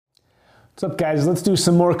What's up, guys? Let's do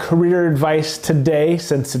some more career advice today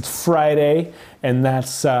since it's Friday, and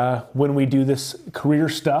that's when we do this career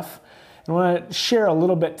stuff. I want to share a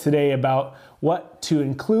little bit today about what to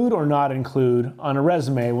include or not include on a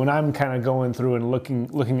resume when I'm kind of going through and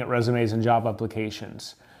looking at resumes and job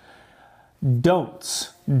applications.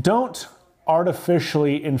 Don't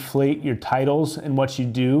artificially inflate your titles and what you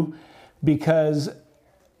do, because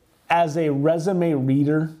as a resume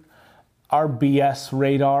reader, our BS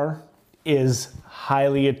radar is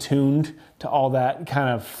highly attuned to all that kind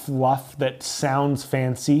of fluff that sounds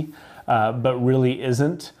fancy, but really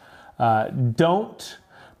isn't. Don't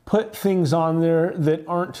put things on there that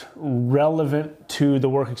aren't relevant to the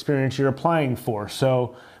work experience you're applying for.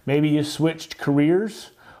 So maybe you switched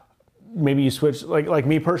careers. Maybe you switched, like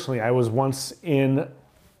me personally, I was once in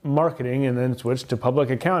marketing and then switched to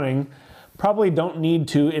public accounting. Probably don't need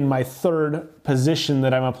to in my third position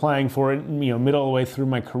that I'm applying for, middle of the way through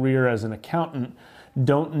my career as an accountant,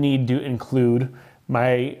 don't need to include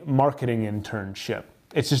my marketing internship.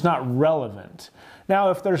 It's just not relevant. Now,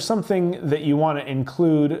 if there's something that you want to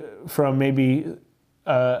include from maybe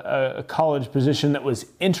a college position that was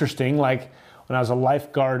interesting, like when I was a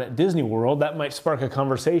lifeguard at Disney World, that might spark a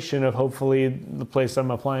conversation of hopefully the place I'm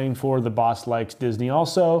applying for, the boss likes Disney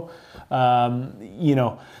also.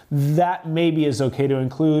 That maybe is okay to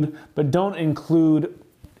include, but don't include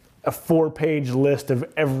a 4-page list of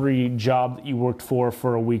every job that you worked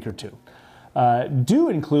for a week or two. Do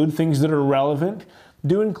include things that are relevant.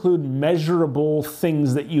 Do include measurable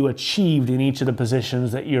things that you achieved in each of the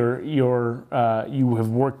positions that you have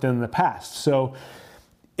worked in the past. So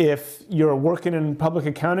if you're working in public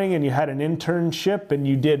accounting and you had an internship and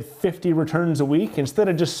you did 50 returns a week, instead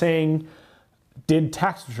of just saying did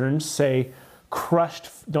tax returns, say crushed,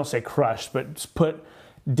 don't say crushed, but just put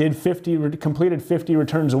completed 50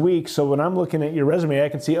 returns a week. So when I'm looking at your resume, I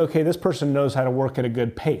can see, okay, this person knows how to work at a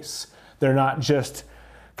good pace. They're not just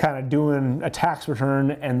kind of doing a tax return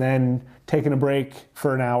and then taking a break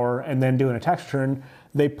for an hour and then doing a tax return.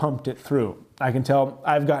 They pumped it through. I can tell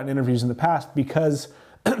I've gotten interviews in the past because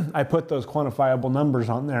I put those quantifiable numbers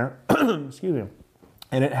on there, excuse me,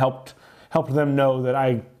 and it helped them know that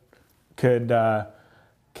I could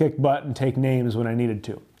kick butt and take names when I needed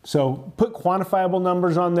to. So put quantifiable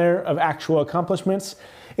numbers on there of actual accomplishments.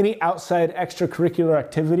 Any outside extracurricular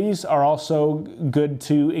activities are also good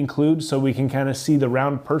to include so we can kind of see the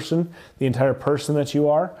round person, the entire person that you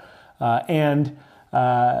are.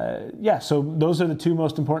 So those are the two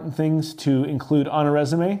most important things to include on a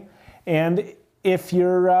resume. And if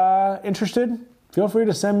you're interested, feel free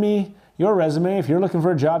to send me your resume if you're looking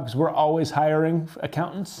for a job, because we're always hiring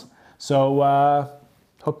accountants. So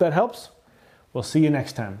hope that helps. We'll see you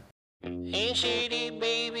next time. Ain't shady,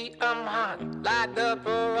 baby, I'm hot like the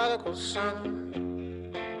prodigal son.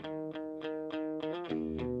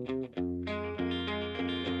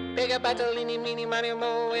 Big up Bartolini, meeny, money,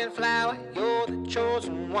 mo, and flower, you're the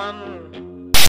chosen one.